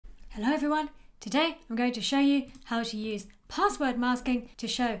Hello everyone, today I'm going to show you how to use password masking to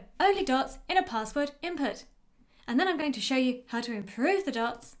show only dots in a password input. And then I'm going to show you how to improve the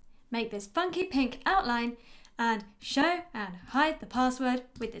dots, make this funky pink outline, and show and hide the password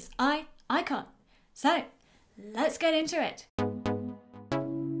with this eye icon. So let's get into it.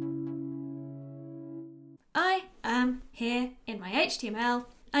 I am here in my HTML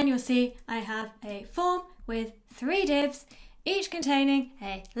and you'll see I have a form with 3 divs, each containing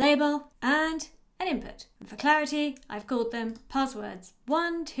a label and an input. And for clarity, I've called them passwords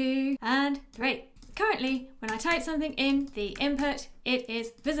 1, 2, and 3. Currently, when I type something in the input, it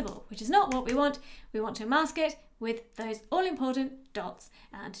is visible, which is not what we want. We want to mask it with those all-important dots.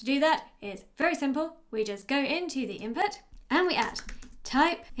 And to do that is very simple. We just go into the input and we add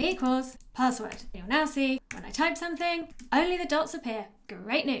type equals password. You'll now see when I type something, only the dots appear.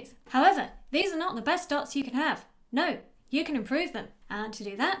 Great news. However, these are not the best dots you can have. No, you can improve them. And to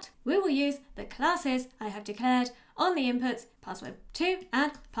do that, we will use the classes I have declared on the inputs password 2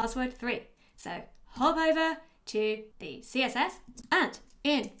 and password 3. So hop over to the CSS and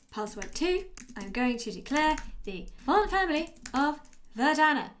in password 2, I'm going to declare the font family of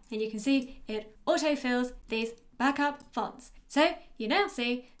Verdana. And you can see it autofills these backup fonts. So you now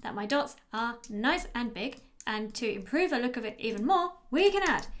see that my dots are nice and big, and to improve the look of it even more, we can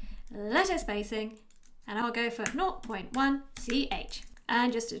add letter spacing, and I'll go for 0.1 ch.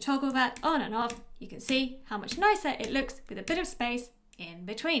 And just to toggle that on and off, you can see how much nicer it looks with a bit of space in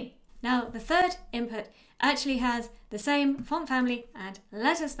between. Now the third input actually has the same font family and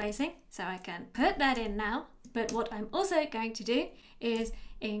letter spacing, so I can put that in now. But what I'm also going to do is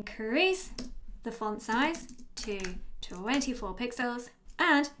increase the font size to 24 pixels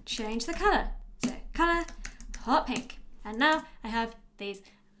and change the color. So color, hot pink. And now I have these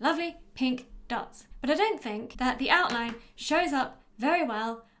lovely pink dots. But I don't think that the outline shows up very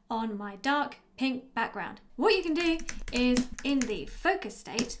well on my dark pink background. What you can do is in the focus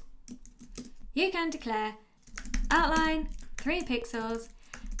state, you can declare outline 3 pixels,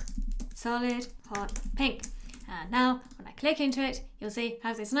 solid hot pink. And now when I click into it, you'll see it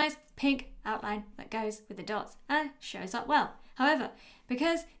has this nice pink outline that goes with the dots and shows up well. However,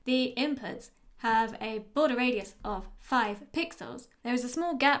 because the inputs have a border radius of 5 pixels, there is a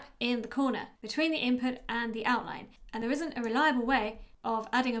small gap in the corner between the input and the outline, and there isn't a reliable way of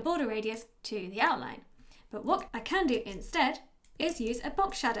adding a border radius to the outline. But what I can do instead is use a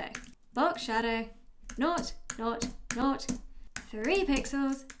box shadow. Box shadow 0, 0, 0, 3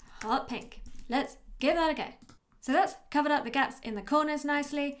 pixels, hot pink. Let's give that a go. So that's covered up the gaps in the corners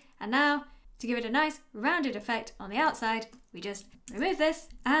nicely, and now to give it a nice rounded effect on the outside, we just remove this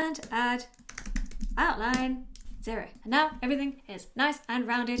and add outline 0. And now everything is nice and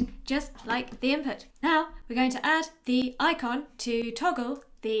rounded, just like the input. Now we're going to add the icon to toggle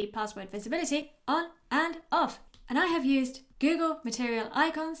the password visibility on and off. And I have used Google Material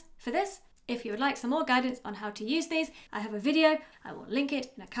Icons for this. If you would like some more guidance on how to use these, I have a video. I will link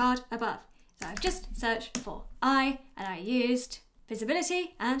it in a card above. So I've just searched for eye and I used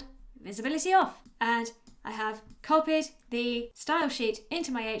visibility and visibility off. And I have copied the style sheet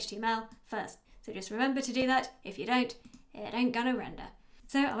into my HTML first. So just remember to do that. If you don't, it ain't gonna render.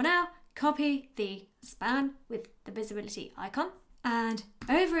 So I will now copy the span with the visibility icon. And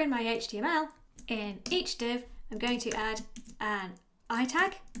over in my HTML, in each div, I'm going to add an I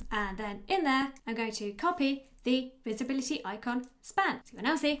tag. And then in there, I'm going to copy the visibility icon span. So you'll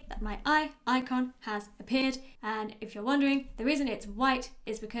now see that my eye icon has appeared. And if you're wondering, the reason it's white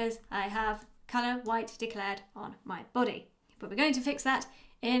is because I have color white declared on my body. But we're going to fix that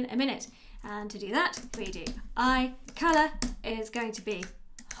in a minute. And to do that, we do eye color is going to be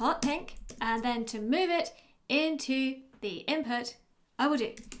hot pink. And then to move it into the input, I will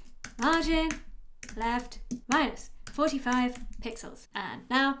do margin left minus 45 pixels. And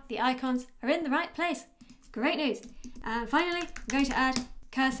now the icons are in the right place. Great news. And finally, I'm going to add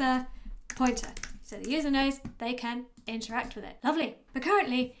cursor pointer so the user knows they can interact with it. Lovely. But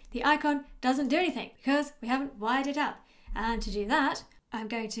currently the icon doesn't do anything because we haven't wired it up. And to do that, I'm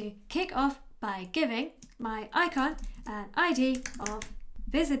going to kick off by giving my icon an ID of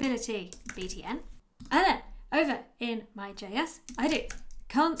visibility BTN. And then over in my JS, I do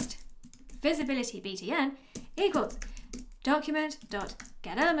const visibility BTN equals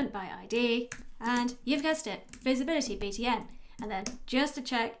document.getElementById, and you've guessed it, visibility BTN. And then just to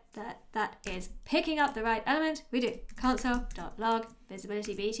check that that is picking up the right element, we do console.log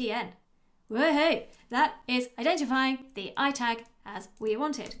visibility BTN. Woohoo! That is identifying the I tag as we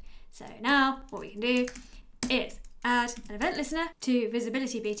wanted. So now what we can do is add an event listener to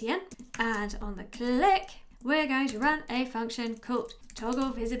visibility BTN, and on the click, we're going to run a function called toggle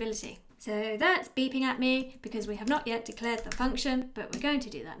visibility. So that's beeping at me because we have not yet declared the function, but we're going to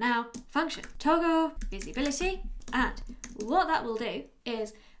do that now. Function toggle visibility, and what that will do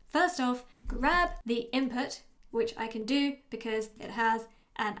is first off grab the input, which I can do because it has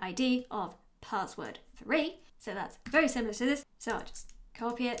an ID of password 3. So that's very similar to this. So I'll just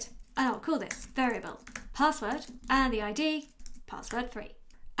copy it and I'll call this variable password and the ID password 3.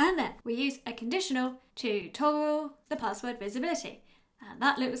 And then we use a conditional to toggle the password visibility. And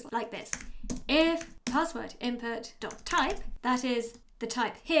that looks like this. If password input dot type, that is the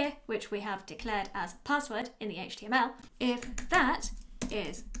type here, which we have declared as password in the HTML. If that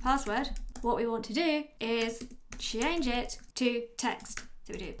is password, what we want to do is change it to text.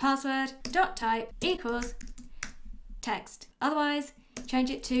 So we do password dot type equals text. Otherwise,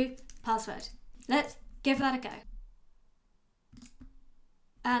 change it to password. Let's give that a go.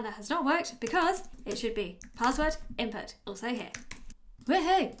 And that has not worked because it should be password input also here.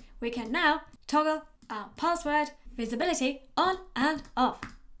 Woohoo! We can now toggle our password visibility on and off.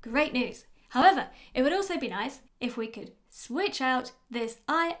 Great news. However, it would also be nice if we could switch out this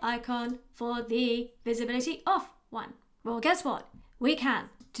eye icon for the visibility off one. Well, guess what? We can.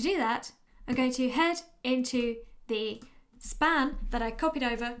 To do that, I'm going to head into the span that I copied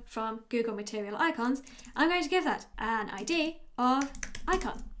over from Google Material Icons. I'm going to give that an ID of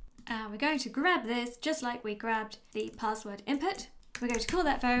icon. And we're going to grab this just like we grabbed the password input. We're going to call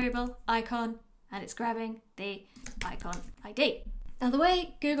that variable icon, and it's grabbing the icon ID. Now the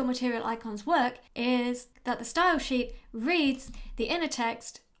way Google Material Icons work is that the style sheet reads the inner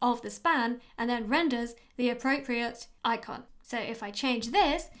text of the span and then renders the appropriate icon. So if I change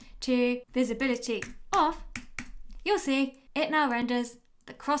this to visibility off, you'll see it now renders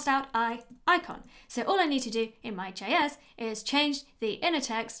the crossed out eye icon. So all I need to do in my JS is change the inner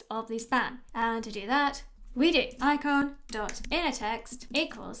text of the span. And to do that, we do icon.innerText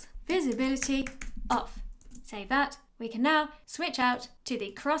equals visibility off. Save that. We can now switch out to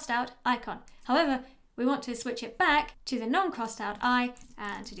the crossed out icon. However, we want to switch it back to the non-crossed out eye,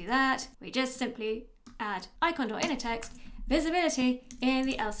 and to do that, we just simply add icon.innerText visibility in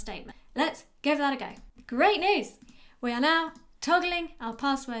the else statement. Let's give that a go. Great news! We are now toggling our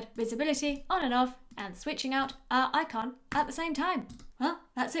password visibility on and off and switching out our icon at the same time. Well,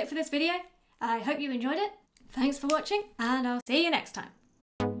 that's it for this video. I hope you enjoyed it. Thanks for watching, and I'll see you next time.